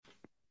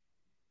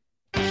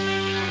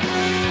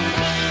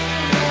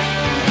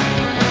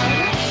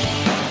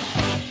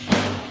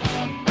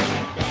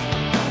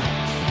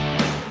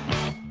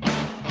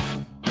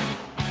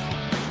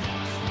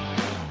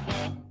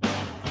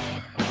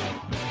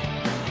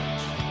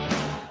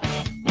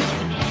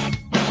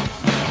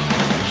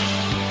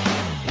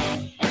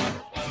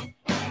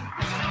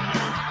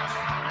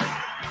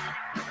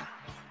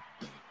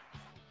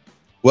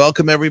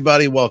Welcome,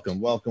 everybody.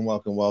 Welcome.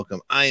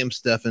 I am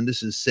Stefan.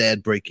 This is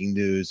sad breaking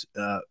news.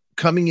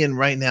 Coming in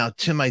right now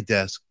to my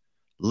desk,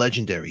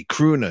 legendary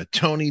crooner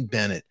Tony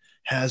Bennett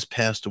has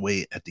passed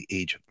away at the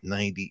age of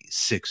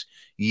 96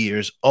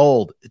 years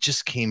old. It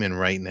just came in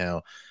right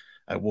now.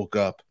 I woke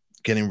up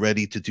getting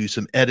ready to do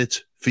some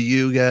edits for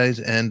you guys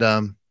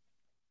and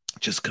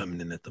just coming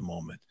in at the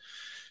moment.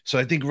 So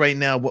I think right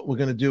now what we're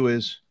going to do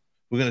is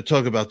we're going to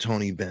talk about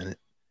Tony Bennett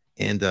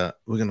and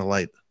we're going to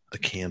light a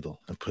candle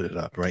and put it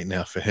up right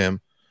now for him.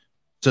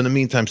 So in the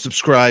meantime,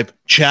 subscribe,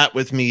 chat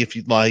with me if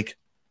you'd like.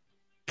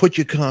 Put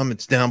your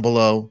comments down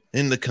below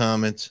in the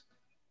comments.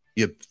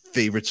 Your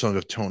favorite song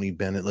of Tony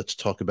Bennett. Let's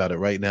talk about it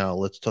right now.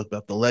 Let's talk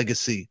about the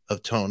legacy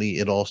of Tony.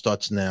 It all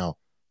starts now.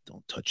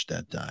 Don't touch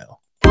that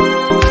dial.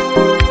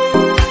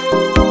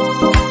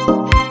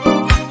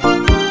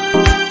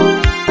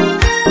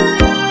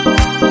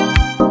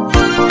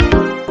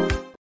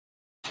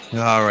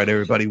 All right,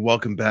 everybody,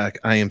 welcome back.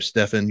 I am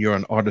Stefan. You're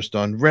an artist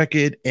on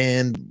record,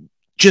 and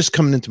just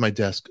coming into my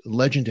desk,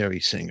 legendary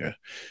singer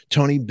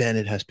Tony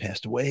Bennett has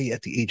passed away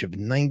at the age of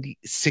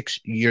 96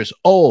 years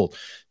old.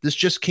 This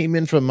just came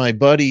in from my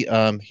buddy.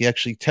 He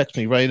actually texted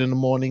me right in the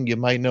morning. You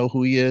might know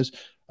who he is.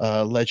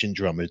 Legend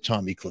drummer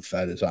Tommy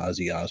Clufetta's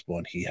Ozzy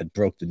Osbourne. He had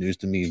broke the news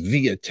to me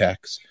via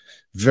text.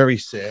 Very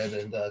sad,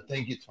 and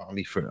thank you,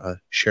 Tommy, for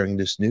sharing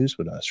this news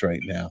with us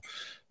right now.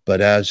 But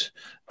as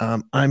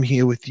I'm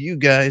here with you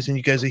guys and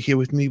you guys are here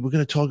with me, we're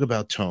going to talk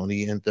about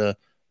Tony. And let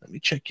me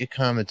check your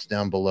comments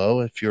down below.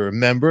 If you're a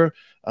member,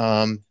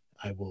 I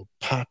will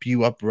pop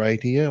you up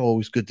right here.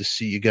 Always good to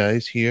see you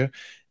guys here.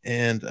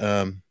 And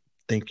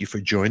thank you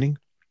for joining.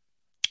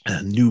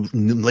 New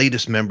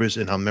latest members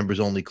in our members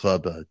only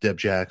club, Deb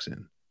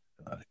Jackson,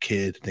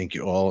 Kid, thank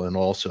you all. And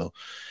also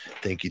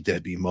thank you,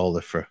 Debbie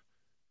Moeller, for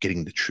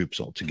getting the troops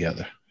all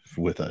together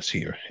with us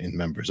here in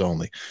members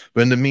only.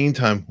 But in the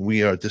meantime,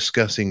 we are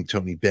discussing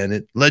Tony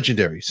Bennett,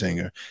 legendary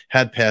singer,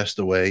 had passed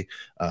away.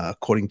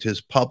 According to his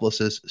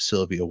publicist,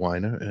 Sylvia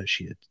Weiner,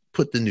 she had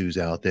put the news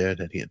out there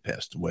that he had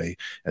passed away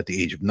at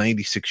the age of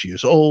 96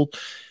 years old.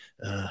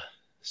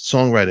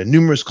 Songwriter,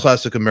 numerous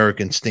classic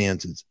American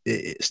standards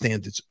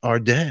are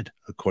dead,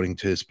 according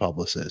to his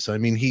publicist. I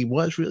mean, he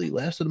was really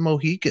last of the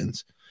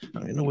Mohicans. I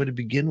don't know where to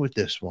begin with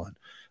this one.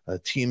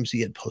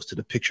 TMZ had posted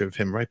a picture of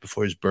him right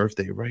before his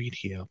birthday right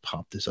here. I'll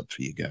pop this up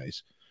for you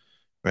guys.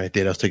 Right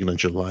there. That was taken on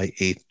July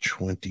 8th,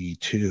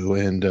 22.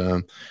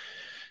 And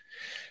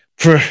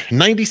for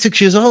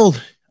 96 years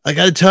old, I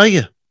got to tell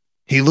you,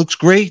 he looks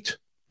great.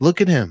 Look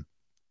at him.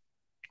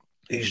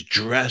 He's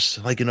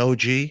dressed like an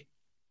OG.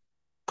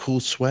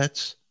 Cool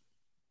sweats.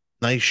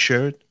 Nice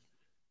shirt.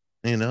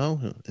 You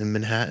know, in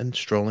Manhattan,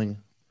 strolling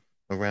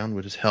around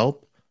with his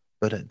help.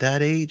 But at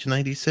that age,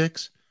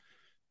 96,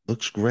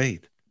 looks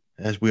great.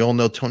 As we all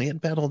know, Tony had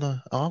battled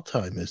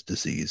Alzheimer's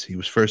disease. He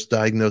was first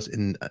diagnosed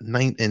in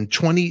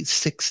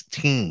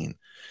 2016.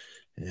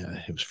 Yeah,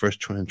 he was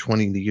first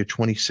in the year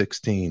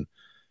 2016.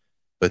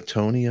 But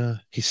Tony,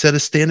 he set a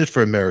standard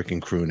for American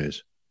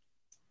crooners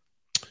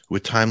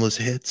with timeless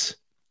hits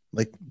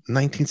like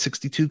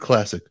 1962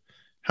 classic.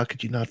 How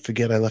could you not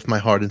forget I Left My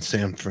Heart in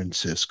San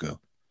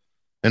Francisco?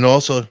 And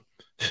also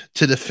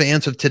to the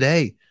fans of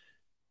today,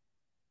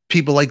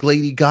 people like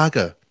Lady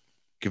Gaga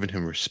giving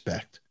him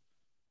respect.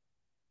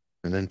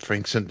 And then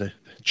the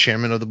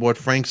chairman of the board,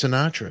 Frank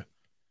Sinatra,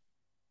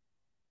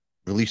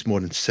 released more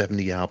than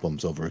 70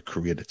 albums over a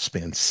career that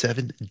spanned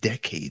 7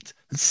 decades.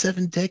 In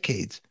 7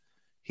 decades,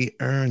 he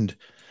earned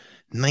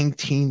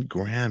 19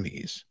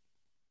 Grammys.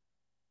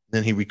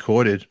 Then he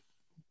recorded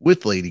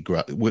with Lady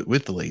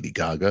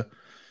Gaga,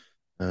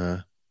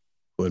 who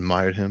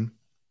admired him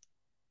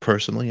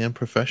personally and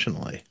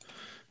professionally.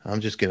 I'm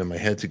just getting my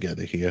head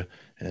together here.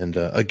 And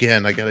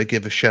again, I got to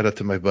give a shout out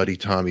to my buddy,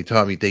 Tommy.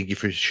 Tommy, thank you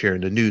for sharing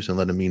the news and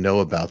letting me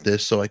know about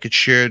this so I could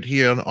share it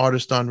here on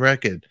Artist on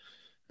Record.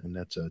 And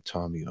that's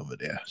Tommy over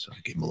there. So I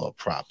gave him a little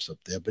props up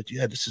there. But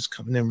yeah, this is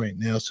coming in right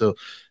now. So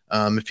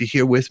if you're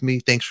here with me,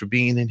 thanks for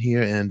being in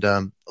here.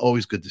 And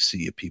always good to see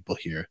you people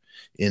here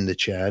in the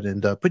chat.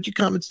 And put your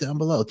comments down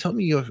below. Tell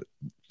me your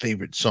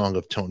favorite song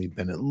of Tony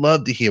Bennett.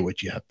 Love to hear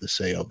what you have to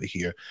say over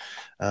here.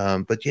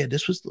 But yeah,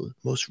 this was the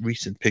most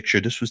recent picture.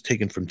 This was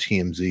taken from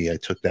TMZ. I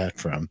took that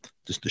from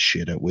just to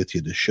share that with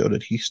you to show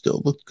that he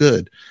still looked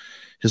good.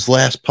 His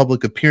last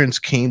public appearance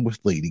came with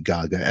Lady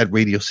Gaga at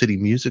Radio City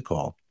Music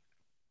Hall.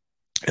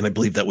 And I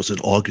believe that was in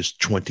August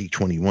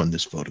 2021,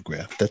 this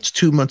photograph. That's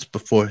 2 months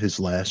before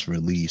his last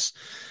release.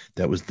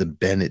 That was the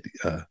Bennett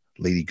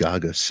Lady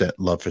Gaga set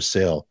Love for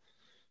Sale.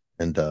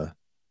 And I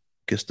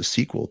guess the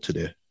sequel to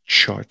the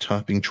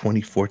chart-topping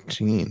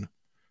 2014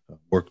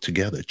 Work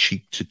Together,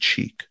 Cheek to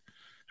Cheek.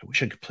 I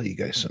wish I could play you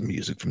guys some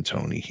music from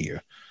Tony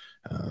here.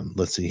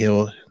 Let's see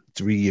here.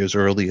 3 years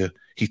earlier,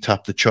 he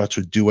topped the charts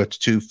with Duets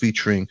 2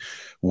 featuring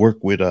work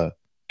with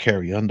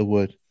Carrie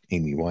Underwood,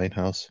 Amy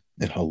Winehouse,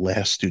 in her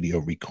last studio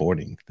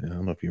recording. I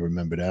don't know if you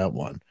remember that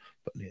one,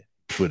 but yeah,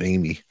 with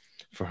Amy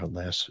for her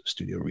last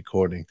studio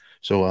recording.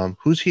 So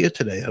who's here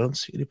today? I don't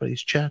see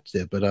anybody's chats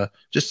there, but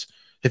just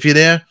if you're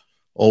there,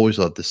 Always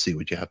love to see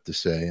what you have to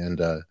say. And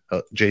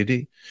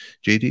JD,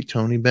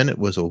 Tony Bennett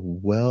was a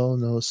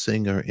well-known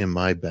singer in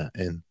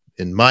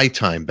my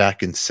time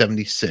back in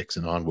 '76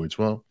 and onwards.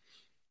 Well,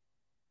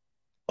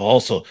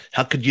 also,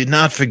 how could you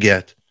not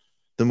forget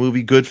the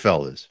movie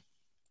Goodfellas,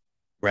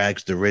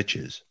 Rags to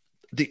Riches,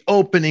 the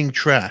opening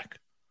track?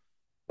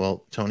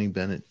 Well, Tony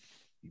Bennett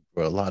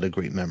brought a lot of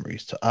great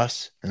memories to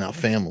us and our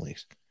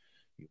families.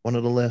 One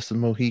of the last of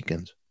the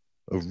Mohicans,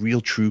 a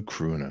real true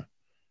crooner,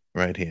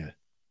 right here.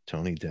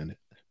 Tony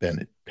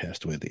Bennett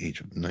passed away at the age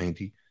of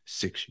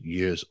 96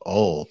 years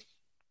old.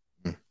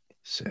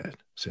 Sad,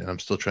 sad. I'm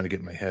still trying to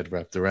get my head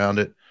wrapped around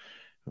it.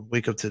 I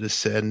wake up to this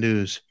sad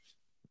news.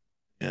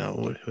 You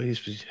know,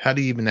 how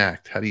do you even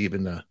act? How do you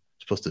even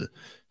supposed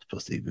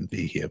to even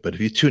be here? But if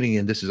you're tuning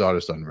in, this is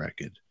Artist on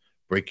Record.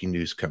 Breaking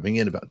news coming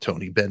in about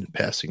Tony Bennett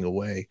passing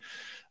away.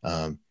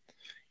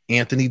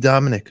 Anthony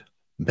Dominic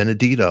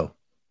Benedito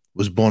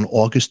was born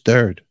August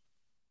 3rd,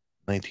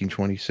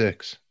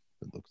 1926.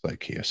 It looks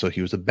like here. So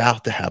he was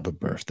about to have a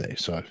birthday.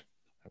 So I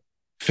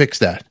fix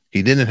that.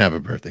 He didn't have a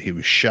birthday. He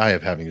was shy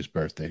of having his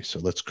birthday. So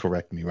let's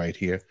correct me right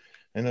here.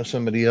 I know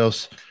somebody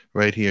else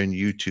right here in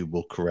YouTube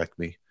will correct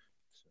me.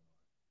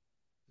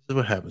 This is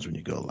what happens when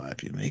you go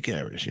live. You make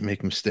errors. You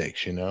make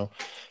mistakes, you know.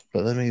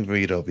 But let me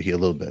read over here a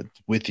little bit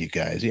with you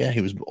guys. Yeah,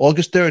 he was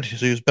August 3rd.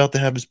 So he was about to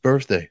have his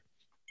birthday.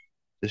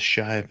 Just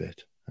shy of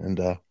it. And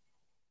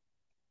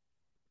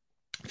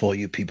for all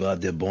you people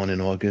out there born in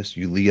August,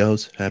 you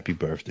Leos, happy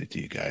birthday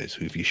to you guys.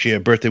 If you share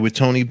a birthday with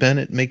Tony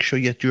Bennett, make sure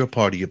at your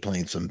party you're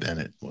playing some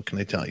Bennett. What can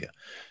I tell you?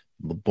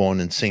 Born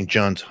in St.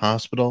 John's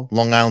Hospital,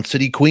 Long Island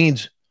City,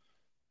 Queens.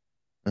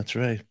 That's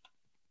right.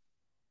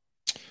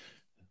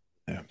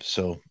 Yeah.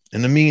 So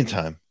in the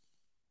meantime,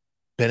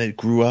 Bennett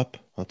grew up.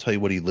 I'll tell you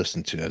what he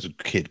listened to as a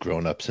kid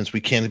growing up. Since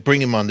we can't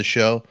bring him on the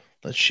show,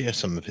 let's share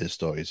some of his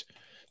stories.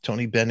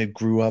 Tony Bennett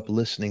grew up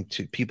listening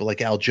to people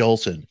like Al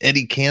Jolson,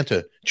 Eddie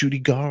Cantor, Judy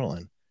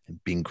Garland,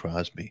 and Bing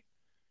Crosby.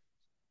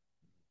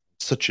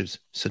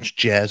 Such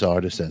jazz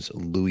artists as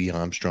Louis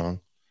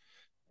Armstrong.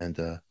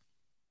 And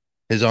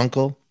his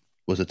uncle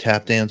was a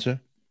tap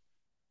dancer.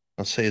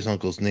 I'll say his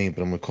uncle's name,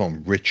 but I'm going to call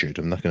him Richard.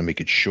 I'm not going to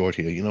make it short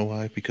here. You know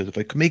why? Because if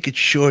I could make it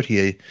short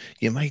here,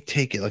 you might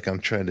take it like I'm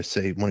trying to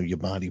say one of your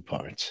body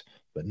parts.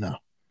 But no.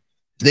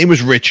 His name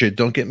was Richard.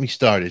 Don't get me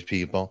started,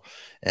 people.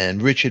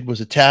 And Richard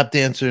was a tap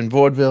dancer in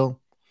vaudeville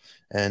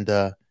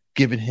and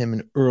given him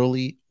an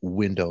early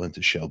window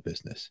into show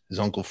business. His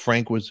uncle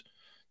Frank was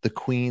the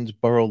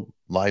Queensborough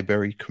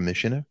Library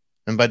Commissioner.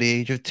 And by the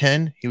age of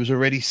 10, he was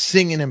already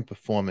singing and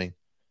performing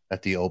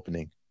at the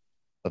opening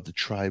of the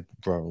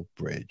Triborough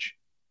Bridge.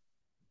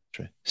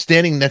 Right.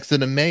 Standing next to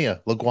the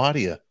mayor,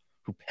 LaGuardia,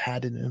 who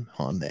patted him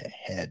on the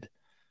head.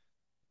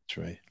 That's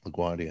right,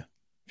 LaGuardia.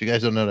 If you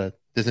guys don't know that,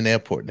 there's an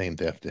airport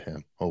named after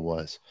him, or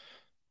was.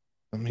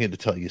 I'm here to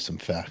tell you some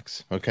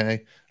facts,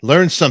 okay?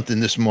 Learn something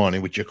this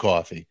morning with your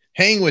coffee.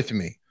 Hang with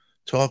me.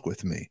 Talk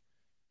with me.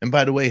 And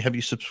by the way, have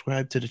you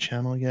subscribed to the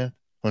channel yet?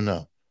 Or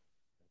no?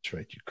 That's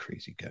right, you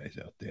crazy guys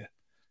out there.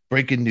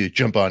 Breaking news,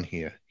 jump on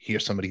here. Hear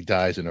somebody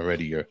dies and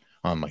already you're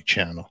on my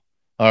channel.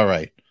 All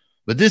right.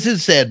 But this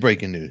is sad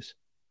breaking news.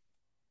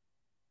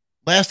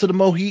 Last of the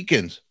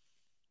Mohicans.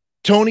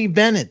 Tony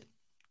Bennett,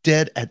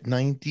 dead at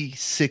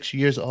 96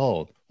 years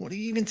old. What do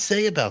you even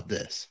say about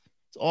this?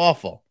 It's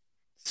awful.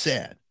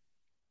 Sad.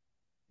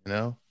 You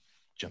know?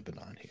 Jumping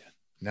on here.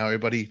 Now,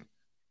 everybody,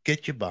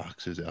 get your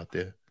boxes out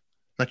there.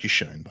 Not your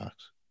shine box.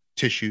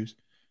 Tissues.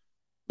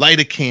 Light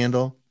a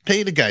candle.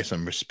 Pay the guy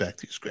some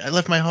respect. I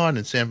left my heart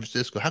in San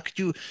Francisco. How could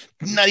you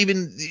not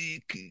even...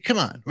 Come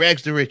on.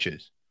 Rags to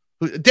riches.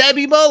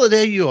 Debbie Muller,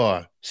 there you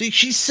are. See,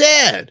 she's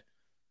sad.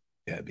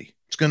 Debbie,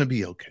 it's going to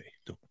be okay.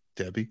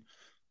 Debbie,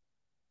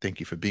 thank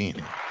you for being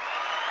here.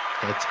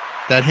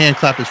 That hand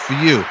clap is for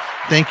you.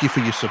 Thank you for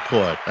your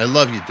support. I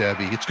love you,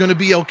 Debbie. It's going to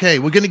be okay.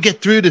 We're going to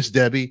get through this,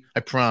 Debbie. I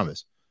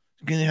promise.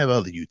 We're going to have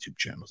other YouTube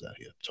channels out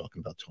here talking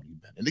about Tony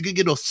Bennett. They're going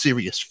to get a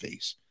serious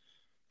face.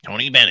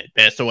 Tony Bennett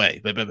passed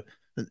away.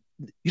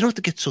 You don't have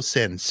to get so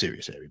sad and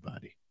serious,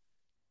 everybody.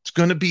 It's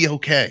going to be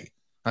okay.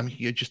 I'm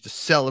here just to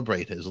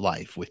celebrate his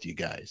life with you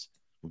guys.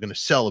 We're going to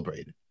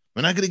celebrate it.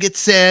 We're not going to get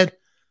sad.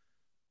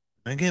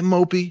 I get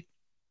mopey.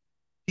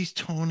 He's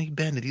Tony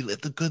Bennett. He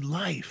lived a good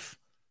life.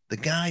 The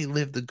guy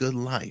lived a good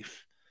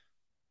life.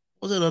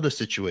 What was that other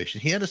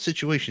situation? He had a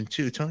situation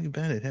too. Tony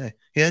Bennett, hey,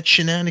 he had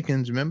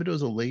shenanigans. Remember there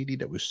was a lady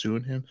that was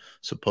suing him?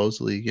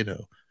 Supposedly, you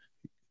know,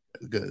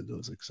 there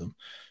was like some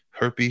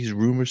herpes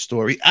rumor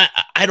story.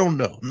 I don't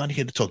know. I'm not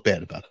here to talk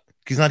bad about it.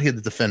 He's not here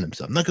to defend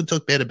himself. I'm not going to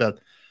talk bad about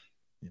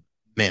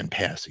man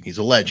passing. He's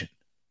a legend.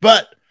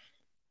 But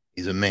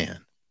he's a man.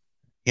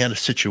 He had a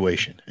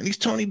situation. And he's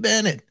Tony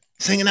Bennett.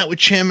 He's hanging out with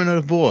chairman of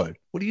the board.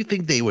 What do you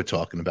think they were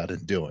talking about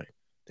and doing?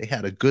 They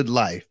had a good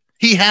life.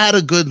 He had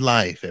a good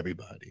life,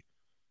 everybody.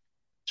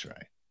 That's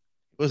right.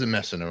 He wasn't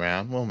messing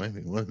around. Well,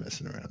 maybe he was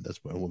messing around. That's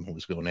why a woman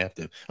was going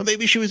after him. Or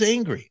maybe she was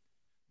angry.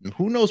 And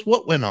who knows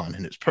what went on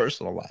in his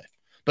personal life.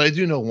 But I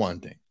do know one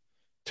thing.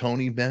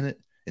 Tony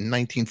Bennett in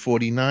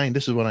 1949,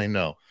 this is what I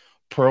know.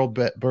 Pearl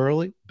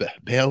Bailey, I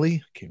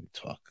can't even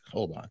talk.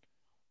 Hold on.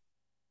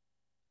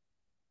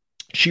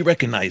 She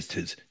recognized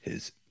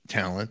his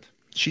talent.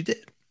 She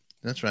did.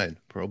 That's right.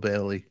 Pearl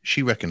Bailey.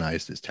 She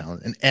recognized his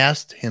talent and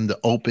asked him to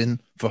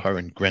open for her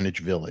in Greenwich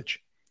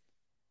Village.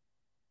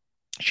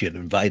 She had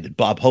invited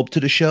Bob Hope to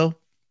the show.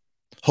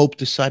 Hope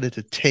decided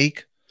to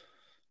take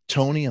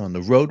Tony on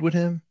the road with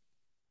him,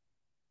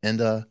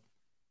 and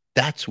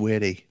that's where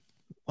they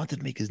wanted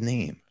to make his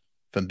name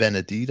from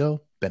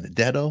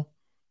Benedetto,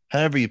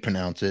 however you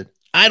pronounce it.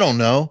 I don't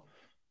know,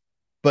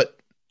 but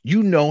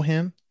you know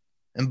him,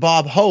 and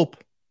Bob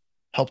Hope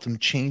helped him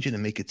change it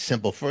and make it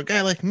simple for a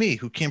guy like me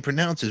who can't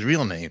pronounce his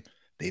real name.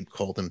 They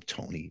called him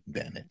Tony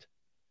Bennett.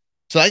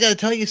 So I got to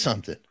tell you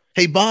something.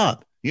 Hey,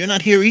 Bob, you're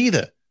not here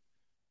either.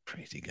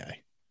 Crazy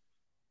guy.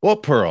 Or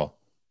Pearl.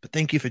 But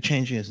thank you for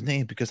changing his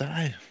name because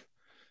if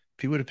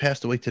he would have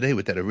passed away today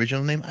with that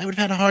original name, I would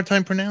have had a hard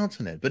time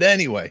pronouncing it. But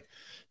anyway,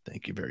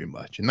 thank you very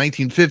much. In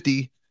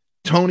 1950,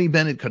 Tony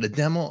Bennett cut a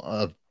demo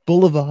of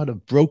Boulevard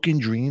of Broken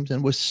Dreams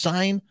and was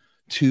signed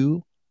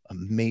to a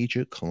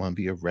major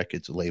Columbia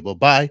Records label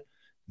by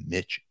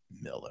Mitch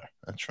Miller.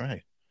 That's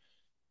right.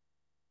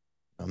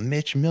 Now,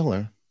 Mitch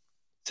Miller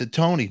said,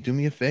 Tony, do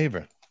me a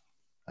favor.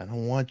 I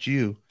don't want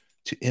you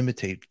to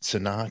imitate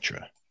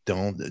Sinatra.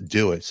 Don't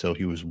do it. So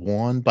he was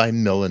warned by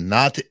Miller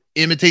not to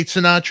imitate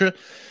Sinatra.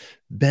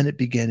 Bennett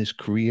began his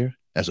career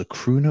as a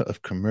crooner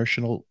of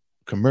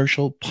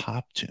commercial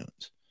pop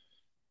tunes.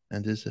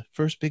 And his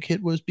first big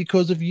hit was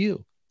Because of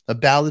You, a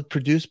ballad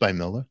produced by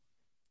Miller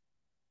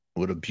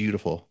with a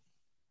beautiful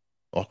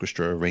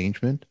orchestra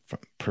arrangement from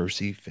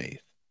Percy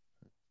Faith.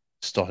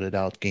 Started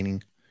out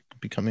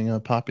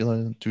becoming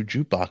popular through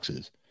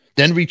jukeboxes.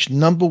 Then reached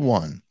number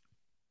one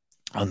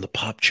on the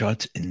pop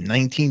charts in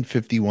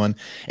 1951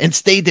 and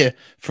stayed there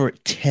for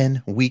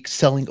 10 weeks,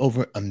 selling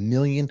over 1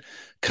 million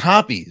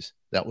copies.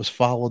 That was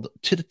followed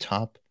to the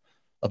top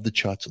of the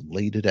charts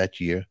later that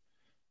year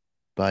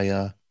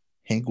by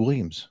Hank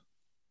Williams'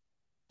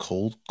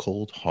 Cold,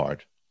 Cold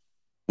Heart,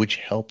 which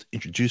helped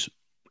introduce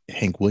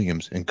Hank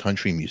Williams and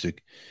country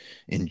music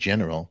in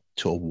general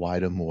to a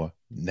wider, more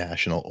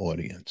national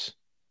audience.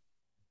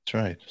 That's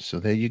right.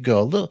 So there you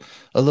go.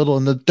 A little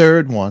in the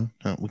third one.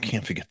 We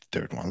can't forget the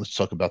third one. Let's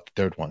talk about the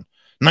third one.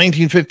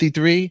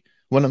 1953,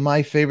 one of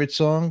my favorite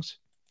songs.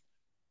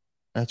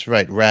 That's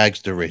right.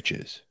 Rags to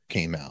Riches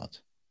came out.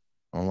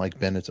 Unlike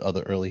Bennett's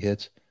other early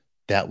hits,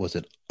 that was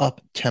an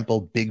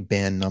up-tempo big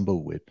band number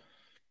with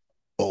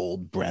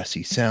old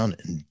brassy sound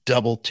and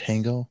double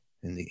tango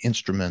in the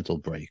instrumental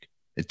break.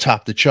 It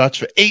topped the charts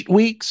for 8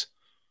 weeks.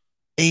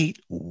 8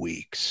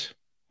 weeks.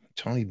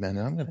 Tony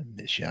Bennett, I'm going to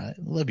miss you. I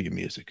love your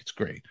music. It's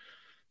great.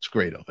 It's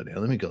great over there.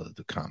 Let me go to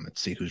the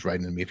comments, see who's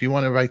writing to me. If you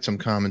want to write some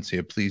comments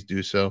here, please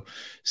do so.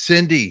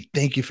 Cindy,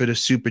 thank you for the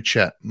super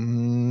chat.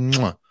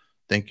 Mwah.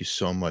 Thank you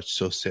so much.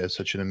 So sad,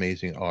 such an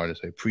amazing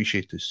artist. I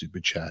appreciate the super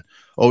chat.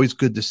 Always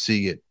good to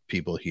see it,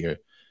 people here.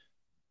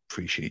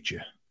 Appreciate you.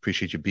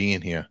 Appreciate you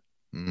being here.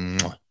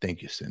 Mwah.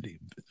 Thank you, Cindy.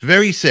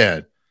 Very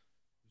sad.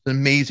 An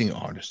amazing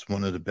artist.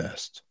 One of the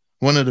best.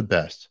 One of the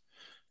best.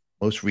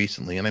 Most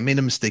recently, and I made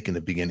a mistake in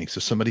the beginning, so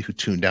somebody who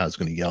tuned out is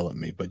going to yell at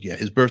me. But yeah,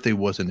 his birthday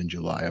wasn't in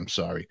July. I'm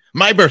sorry.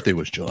 My birthday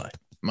was July.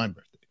 My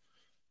birthday.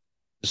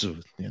 This is,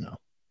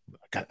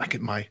 I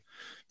get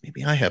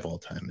maybe I have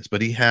Alzheimer's,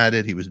 but he had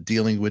it. He was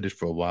dealing with it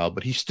for a while,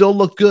 but he still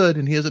looked good.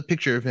 And here's a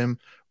picture of him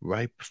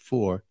right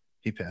before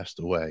he passed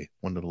away.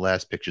 One of the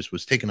last pictures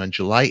was taken on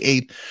July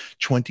 8th,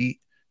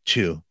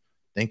 22.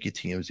 Thank you,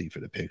 TMZ, for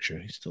the picture.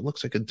 He still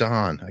looks like a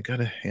Don. I got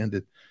to hand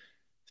it.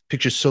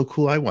 Picture's so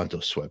cool. I want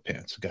those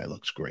sweatpants. The guy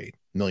looks great.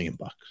 $1 million.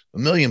 $1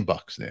 million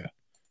there.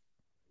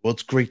 Well,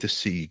 it's great to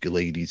see you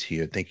ladies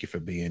here. Thank you for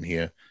being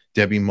here.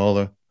 Debbie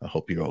Muller, I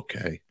hope you're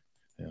okay.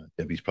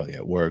 Debbie's probably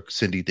at work.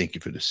 Cindy, thank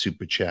you for the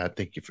super chat.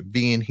 Thank you for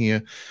being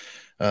here.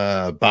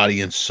 Body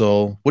and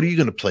Soul. What are you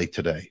going to play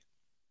today?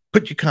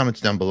 Put your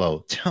comments down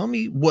below. Tell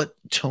me what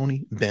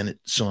Tony Bennett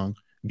song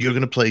you're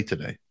going to play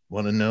today.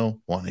 Want to know?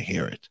 Want to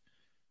hear it.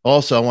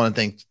 Also, I want to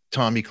thank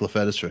Tommy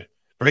Clefettis for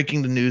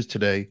breaking the news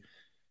today,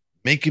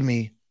 making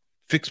me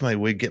fix my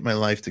wig, get my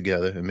life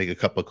together, and make a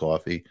cup of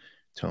coffee.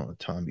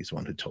 Tommy's the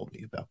one who told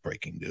me about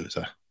breaking news.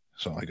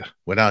 So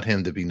without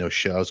him, there'd be no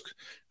shows.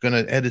 Going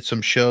to edit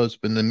some shows,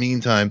 but in the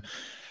meantime,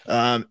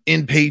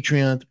 in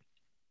Patreon,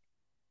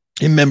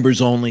 in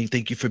members only,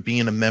 thank you for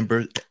being a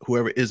member.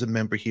 Whoever is a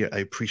member here, I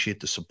appreciate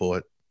the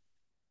support,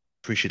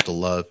 appreciate the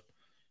love.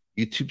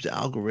 YouTube's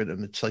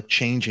algorithm, it's like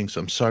changing, so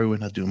I'm sorry we're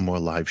not doing more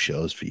live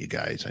shows for you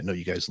guys. I know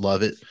you guys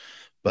love it,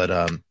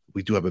 but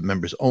we do have a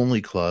members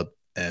only club,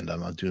 and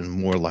I'm doing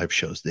more live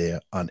shows there,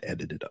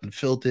 unedited,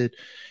 unfiltered.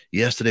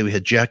 Yesterday we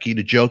had Jackie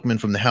the Jokeman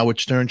from the Howard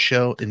Stern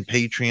Show in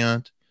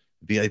Patreon.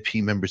 VIP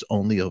members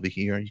only over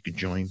here. You can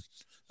join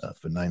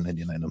for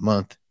 $9.99 a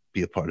month,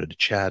 be a part of the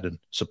chat, and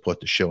support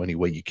the show any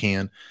way you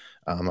can.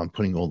 I'm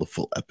putting all the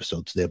full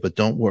episodes there, but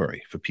don't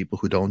worry. For people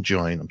who don't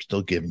join, I'm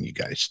still giving you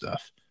guys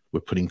stuff. We're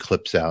putting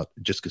clips out.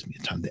 It just gives me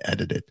time to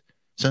edit it.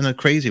 So in a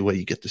crazy way,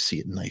 you get to see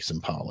it nice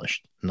and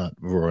polished, not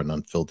raw and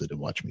unfiltered and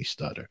watch me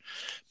stutter.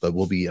 But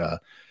we'll be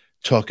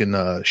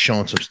talking,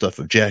 showing some stuff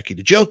of Jackie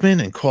the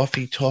Jokeman and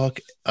Coffee Talk,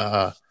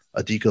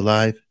 Adika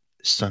Live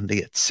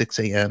Sunday at 6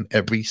 a.m.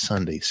 Every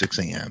Sunday, 6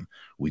 a.m.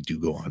 We do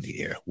go on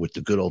the air with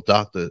the good old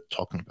doctor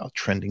talking about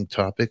trending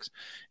topics.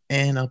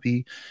 And I'll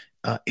be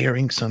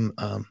airing some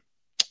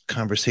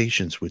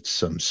conversations with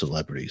some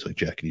celebrities like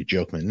Jackie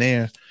Jokeman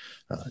there,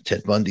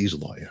 Ted Bundy's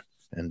lawyer.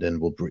 And then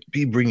we'll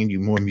be bringing you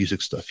more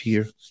music stuff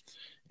here.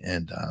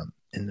 And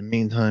in the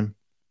meantime,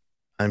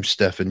 I'm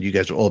Stefan. You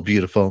guys are all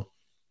beautiful.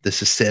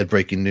 This is sad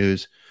breaking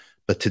news.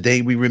 But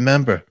today we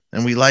remember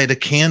and we light a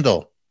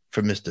candle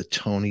for Mr.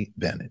 Tony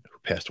Bennett, who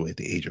passed away at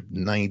the age of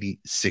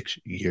 96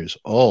 years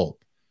old.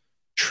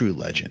 True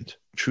legend.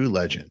 True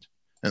legend.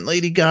 And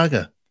Lady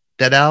Gaga,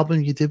 that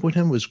album you did with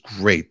him was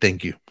great.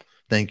 Thank you.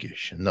 Thank you.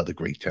 Another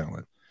great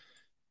talent.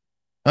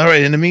 All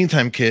right. In the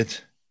meantime,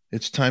 kids,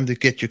 it's time to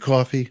get your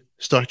coffee,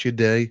 start your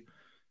day.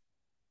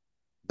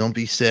 Don't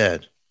be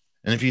sad.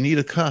 And if you need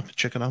a cup,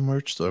 check out our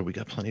merch store. We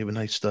got plenty of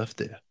nice stuff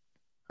there.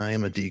 I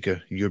am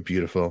Adika. You're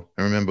beautiful.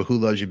 And remember, who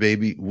loves you,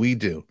 baby? We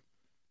do.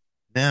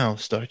 Now,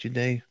 start your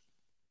day.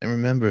 And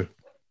remember,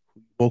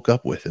 who you woke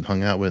up with and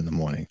hung out with in the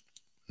morning.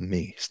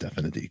 Me,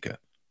 Stefan Adika.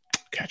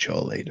 Catch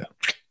y'all later.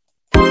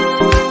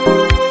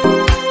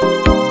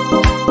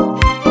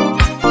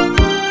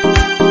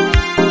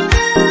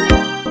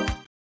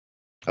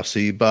 I'll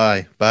see you.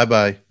 Bye.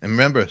 Bye-bye. And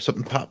remember,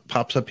 something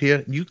pops up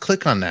here. You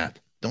click on that.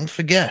 Don't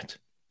forget.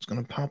 It's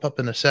going to pop up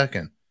in a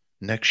second.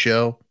 Next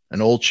show,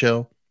 an old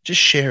show.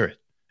 Just share it.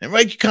 And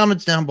write your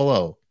comments down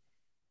below.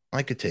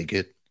 I could take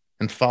it.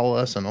 And follow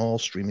us on all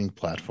streaming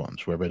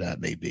platforms, wherever that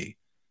may be.